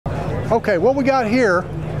Okay, what we got here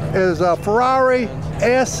is a Ferrari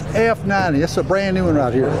SF90. It's a brand new one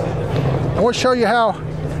right here. I want to show you how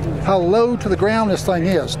low to the ground this thing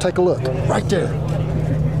is. Take a look, right there.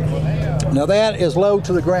 Now that is low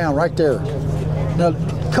to the ground right there. Now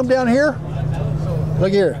come down here,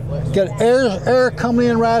 look here. Got air coming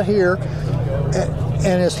in right here,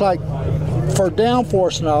 and it's like for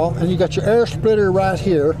downforce and all, and you got your air splitter right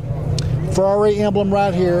here, Ferrari emblem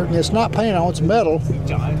right here, and it's not painted on, it's metal,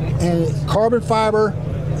 and carbon fiber,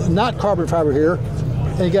 not carbon fiber here,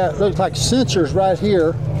 and you got, looks like sensors right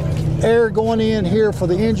here, air going in here for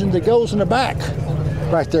the engine that goes in the back,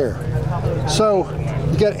 right there. So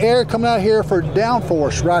you got air coming out here for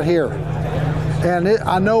downforce right here. And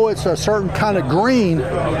I know it's a certain kind of green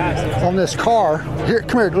on this car. Here,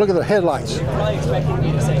 come here, look at the headlights.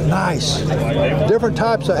 Nice. Different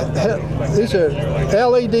types of, these are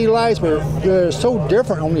LED lights, but they're so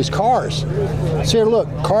different on these cars. See here, look,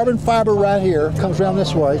 carbon fiber right here, comes around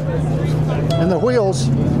this way. And the wheels,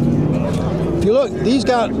 if you look, these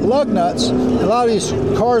got lug nuts. A lot of these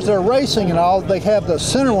cars that are racing and all, they have the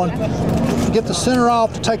center one, get the center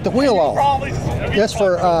off to take the wheel off. That's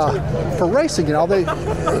for racing, you know.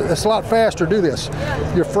 It's a lot faster to do this.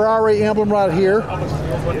 Your Ferrari emblem right here,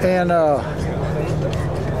 and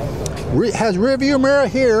has rear view mirror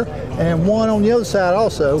here, and one on the other side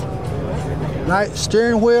also. Nice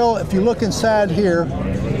steering wheel. If you look inside here,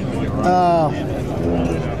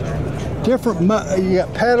 you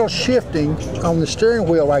got paddle shifting on the steering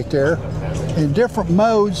wheel right there, in different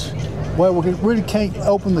modes. Well, we really can't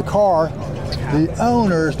open the car. The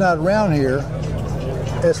owner is not around here.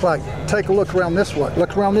 It's like, take a look around this way.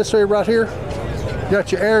 Look around this area right here. You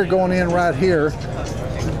got your air going in right here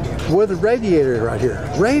with a radiator right here.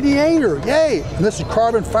 Radiator, yay! And this is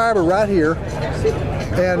carbon fiber right here.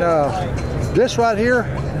 And this right here,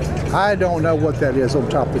 I don't know what that is on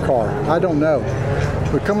top of the car. I don't know.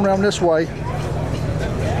 We're coming around this way.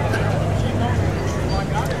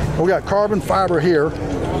 We got carbon fiber here.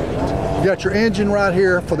 You got your engine right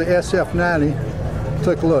here for the SF90.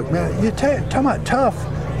 Take a look, man. You're talking about tough.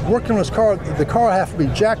 Working on this car, the car has to be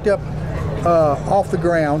jacked up off the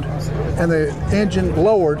ground and the engine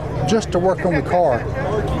lowered just to work on the car.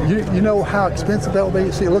 You know how expensive that will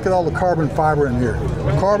be? See, look at all the carbon fiber in here.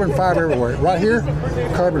 Carbon fiber everywhere. Right here,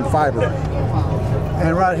 carbon fiber.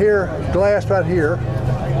 And right here, glass right here.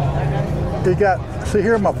 You got, see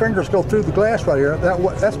here, my fingers go through the glass right here.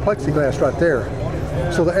 That's plexiglass right there.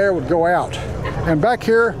 So the air would go out. And back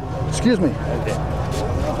here, excuse me,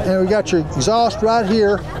 and we got your exhaust right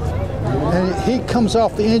here, and heat comes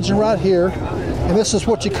off the engine right here, and this is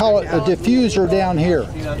what you call it, a diffuser down here.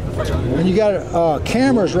 And you got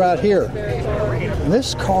cameras right here. And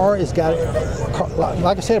this car has got,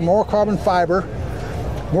 like I said, more carbon fiber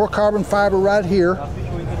right here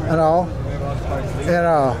and all.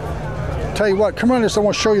 And tell you what, come on this, I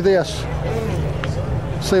want to show you this.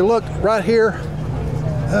 See, look right here,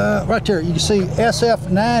 right there, you can see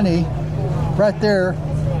SF90 right there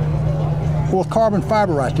with carbon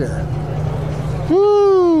fiber right there.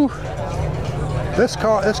 Woo! This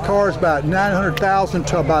car is about $900,000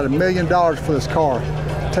 to about $1 million for this car.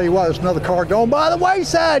 Tell you what, there's another car going by the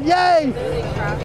wayside. Yay!